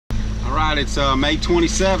Alright, it's May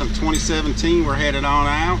 27th, 2017. We're headed on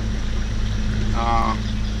out.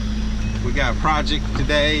 We got a project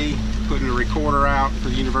today, putting a recorder out for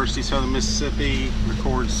the University of Southern Mississippi.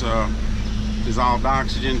 Records dissolved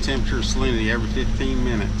oxygen, temperature, salinity every 15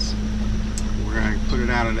 minutes. We're going to put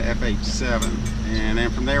it out at an FH-2, and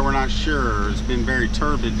then from there we're not sure. It's been very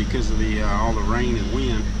turbid because of the all the rain and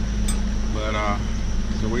wind. But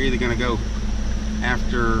so we're either going to go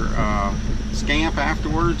after Scamp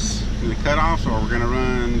afterwards in the cutoffs, or we're going to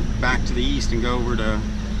run back to the east and go over to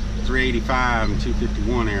 385 and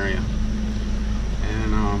 251 area.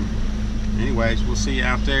 And anyways, we'll see you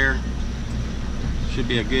out there. Should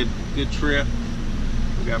be a good trip.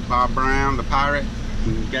 We got Bob Brown, the pirate,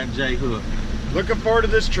 and we got Jay Hook. Looking forward to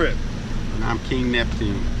this trip. And I'm King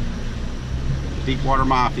Neptune. Deepwater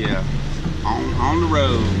Mafia on the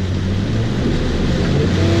road.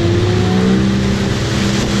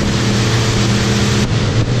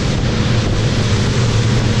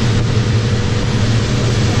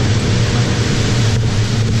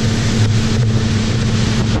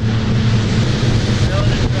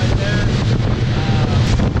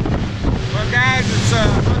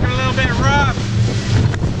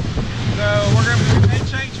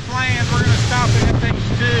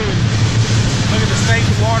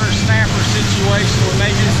 We may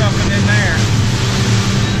do something in there.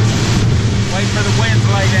 Wait for the wind to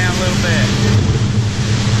lay down a little bit.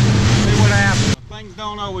 See what happens. Things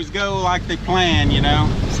don't always go like they plan, you know.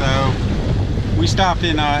 So we stopped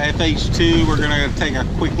in FH-2. We're going to take a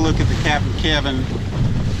quick look at the Captain Kevin,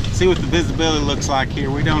 see what the visibility looks like here.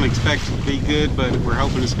 We don't expect it to be good, but we're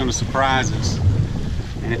hoping it's going to surprise us.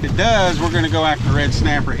 And if it does, we're going to go after red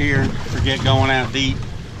snapper here. Forget going out deep.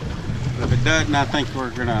 But if it doesn't, I think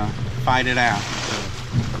we're going to fight it out.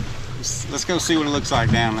 So let's go see what it looks like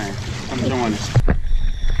down there. Come join us.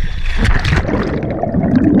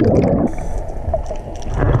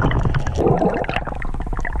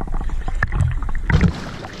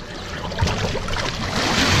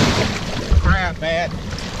 Crap, man.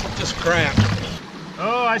 Just crap.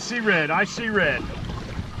 Oh, I see red. I see red.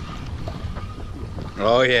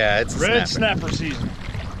 Oh yeah, it's red snapper season.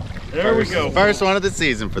 There we go. First one of the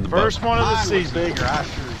season for the boat. First one of the season. Bigger, I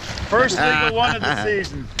sure. First legal one of the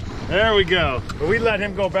season. There we go. But we let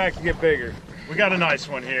him go back to get bigger. We got a nice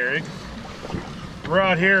one here. We're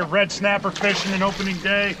out here red snapper fishing in opening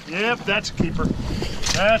day. Yep, that's a keeper.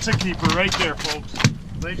 That's a keeper right there, folks.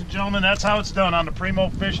 Ladies and gentlemen, that's how it's done on the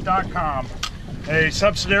primofish.com. A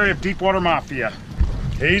subsidiary of Deepwater Mafia.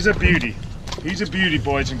 He's a beauty. He's a beauty,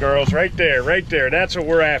 boys and girls. Right there, right there. That's what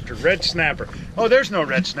we're after. Red snapper. Oh, there's no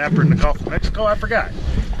red snapper in the Gulf of Mexico. I forgot.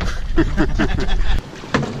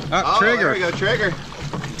 Oh, trigger. There we go, trigger.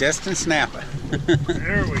 Destined snapper.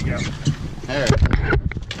 There we go. There.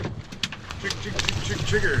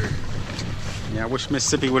 Trigger. Yeah, I wish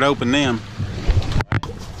Mississippi would open them.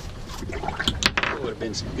 Would have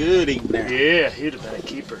been some good eating there. Yeah, he'd have been a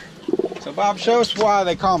keeper. So Bob, show us why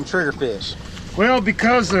they call them trigger fish. Well,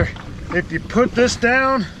 because they're, if you put this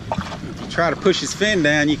down, if you try to push his fin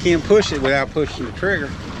down, you can't push it without pushing the trigger.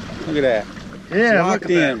 Look at that. yeah, Locked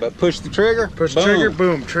look at in, that. but push the trigger. Push the trigger,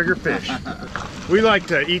 boom, trigger fish. We like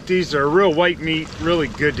to eat these. They're real white meat, really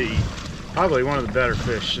good to eat. Probably one of the better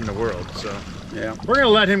fish in the world. So yeah, we're gonna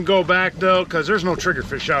let him go back though, because there's no trigger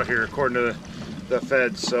fish out here according to the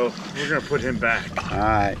feds. So we're gonna put him back. All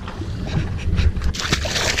right.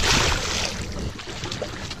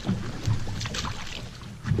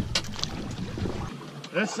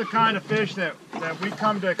 That's the kind of fish that we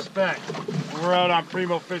come to expect when we're out on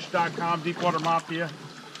primofish.com, Deepwater Mafia.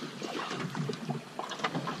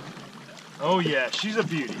 Oh yeah, she's a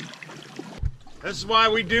beauty. This is why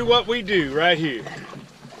we do what we do right here.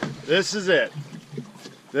 This is it.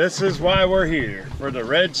 This is why we're here, for the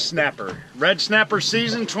red snapper. Red snapper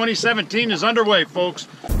season 2017 is underway, folks.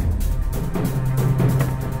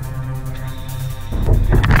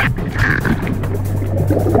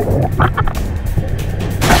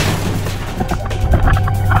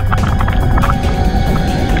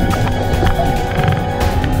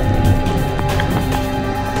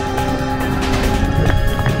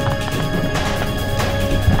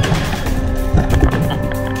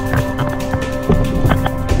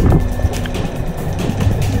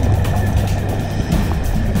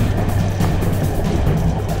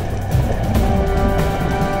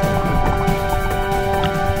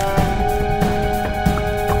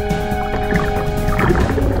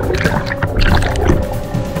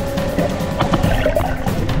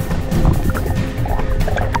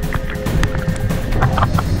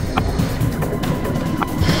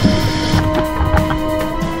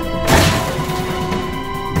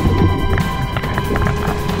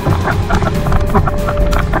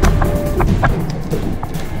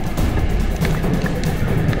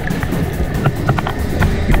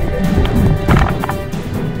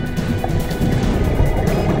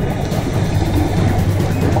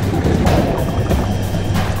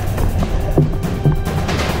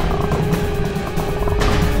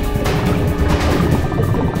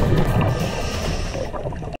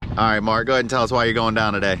 right, Mark, go ahead and tell us why you're going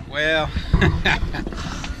down today. Well,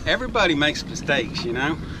 everybody makes mistakes, you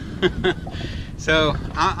know. So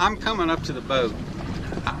I'm coming up to the boat.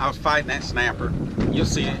 I was fighting that snapper. You'll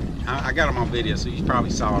see it. I got him on video, so you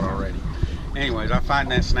probably saw it already. Anyways, I'm fighting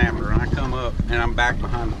that snapper, and I come up, and I'm back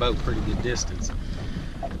behind the boat pretty good distance.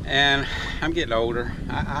 And I'm getting older.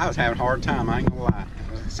 I was having a hard time, I ain't gonna lie.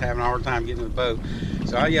 I was having a hard time getting to the boat.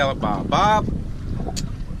 So I yell at Bob, "Bob,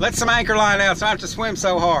 let some anchor line out so I don't have to swim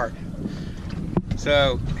so hard."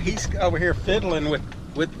 So he's over here fiddling with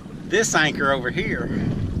this anchor over here.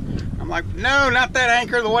 I'm like, "No, not that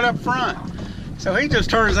anchor, the one up front." So he just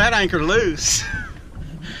turns that anchor loose.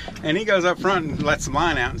 And he goes up front and lets some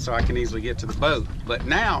line out, and so I can easily get to the boat. But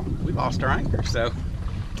now we lost our anchor, so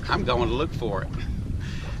I'm going to look for it.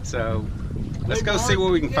 So let's go see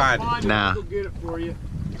where we can find it. Nah. I'll go get it for you.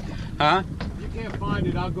 Huh? If you can't find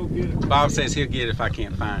it, I'll go get it. Bob says he'll get it if I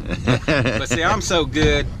can't find it. But see, I'm so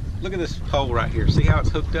good. Look at this pole right here. See how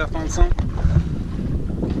it's hooked up on something?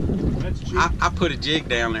 That's cheap. I put a jig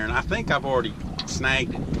down there, and I think I've already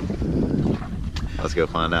snagged it. Let's go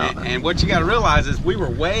find out. And what you got to realize is we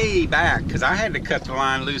were way back, because I had to cut the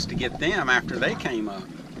line loose to get them after they came up.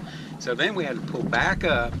 So then we had to pull back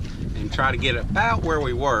up and try to get about where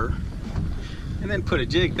we were, and then put a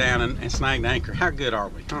jig down and snag the anchor. How good are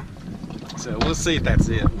we, huh? So we'll see if that's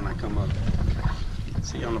it when I come up.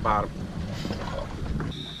 See you on the bottom.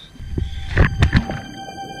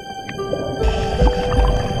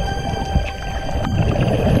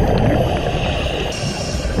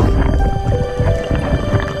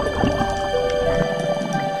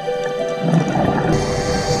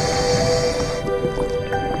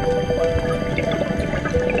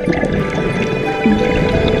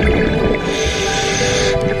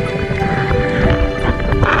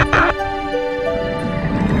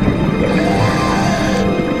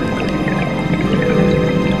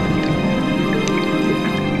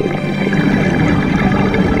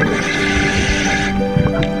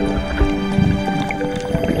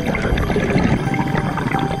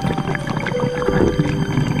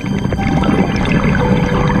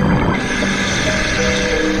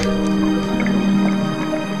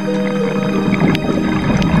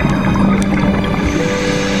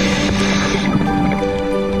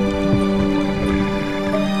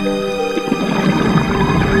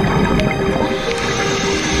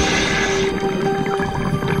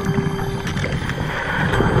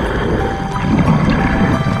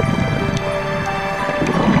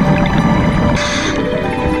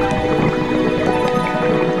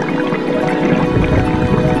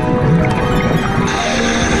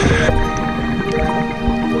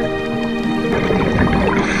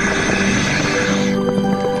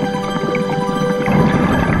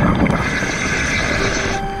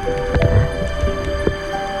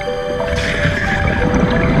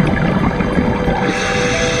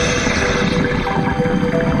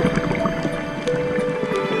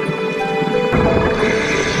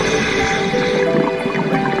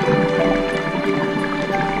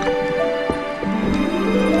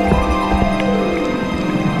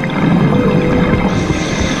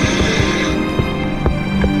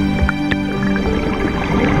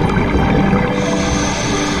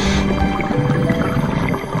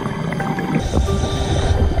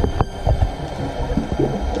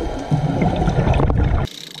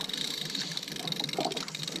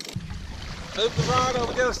 Move the rod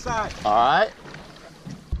over the other side. All right.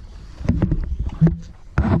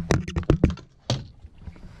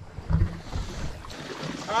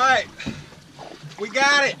 All right, we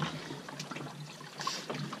got it.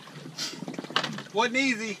 Wasn't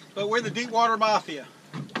easy, but we're the deep water mafia.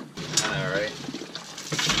 All right.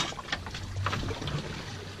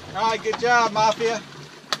 All right, good job, mafia.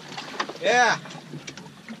 Yeah.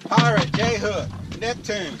 Pirate, J-hook,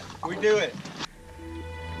 Neptune, we do it.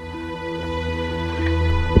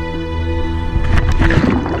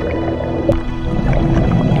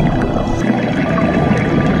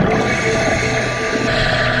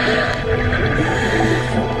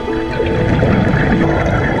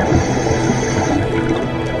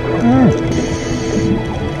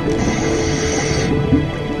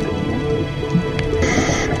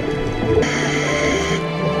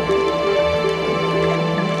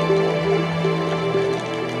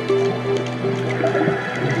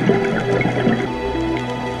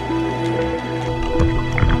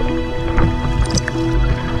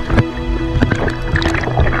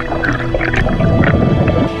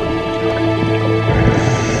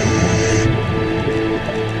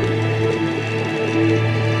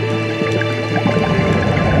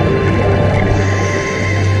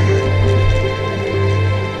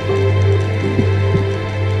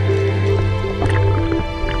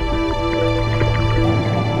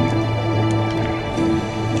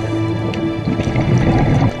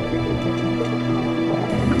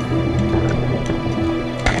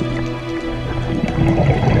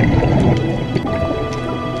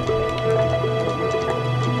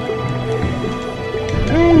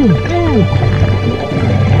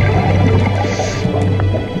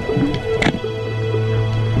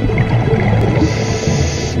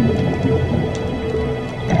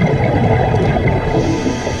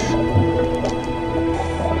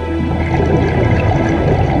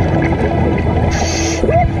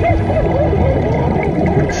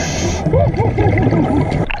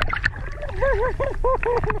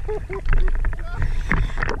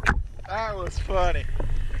 That was funny.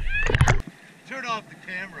 Turn off the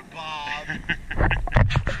camera, Bob.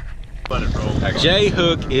 Let it roll.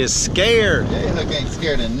 J-Hook is scared. J-Hook ain't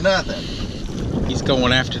scared of nothing. He's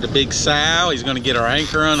going after the big sow. He's going to get our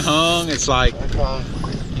anchor unhung. It's like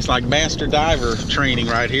master diver training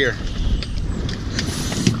right here.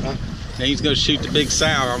 Then he's going to shoot the big sow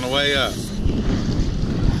on the way up.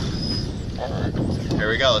 Here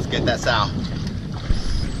we go, let's get that sow.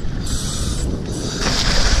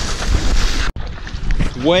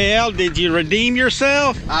 Well, did you redeem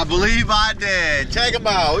yourself? I believe I did. Check them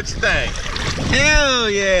out, what you think? Hell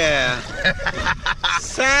yeah.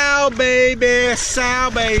 Sow baby,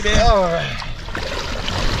 sow baby. All right.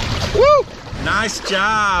 Woo! Nice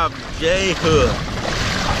job, J-Hook.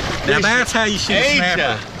 Now that's how you shoot a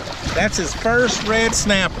snapper. That's his first red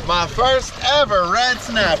snapper. My first ever red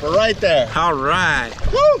snapper right there. All right.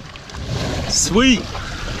 Woo! Sweet.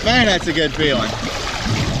 Man, that's a good feeling.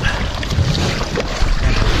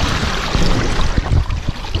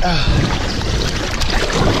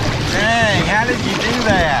 Dang, how did you do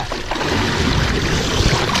that?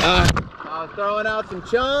 I was throwing out some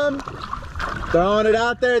chum, throwing it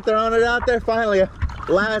out there, finally,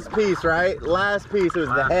 last piece, right? Last piece was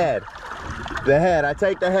the head. The head, I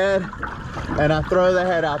take the head and I throw the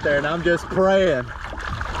head out there and I'm just praying.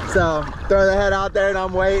 So, throw the head out there and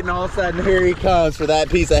I'm waiting, all of a sudden here he comes for that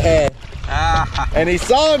piece of head. And he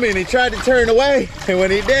saw me and he tried to turn away, and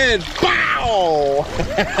when he did, pow!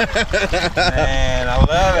 Man, I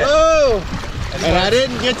love it. Oh! And I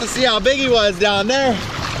didn't get to see how big he was down there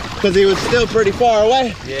because he was still pretty far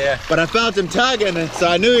away. Yeah. But I felt him tugging, and so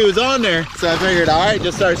I knew he was on there. So I figured, all right,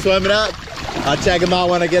 just start swimming up. I'll check him out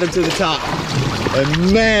when I get him to the top.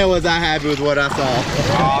 And man, was I happy with what I saw.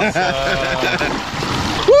 Awesome.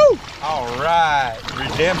 Woo! All right.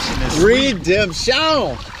 Redemption is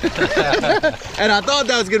Redemption! And I thought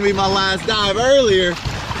that was gonna be my last dive earlier,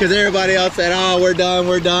 because everybody else said, oh, we're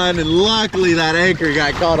done, and luckily that anchor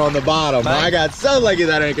got caught on the bottom. I got so lucky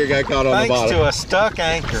that anchor got caught on the bottom. Thanks to a stuck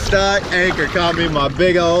anchor. Stuck anchor caught me my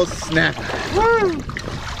big old snapper. Woo!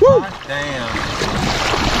 Woo! God damn.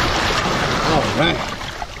 All right.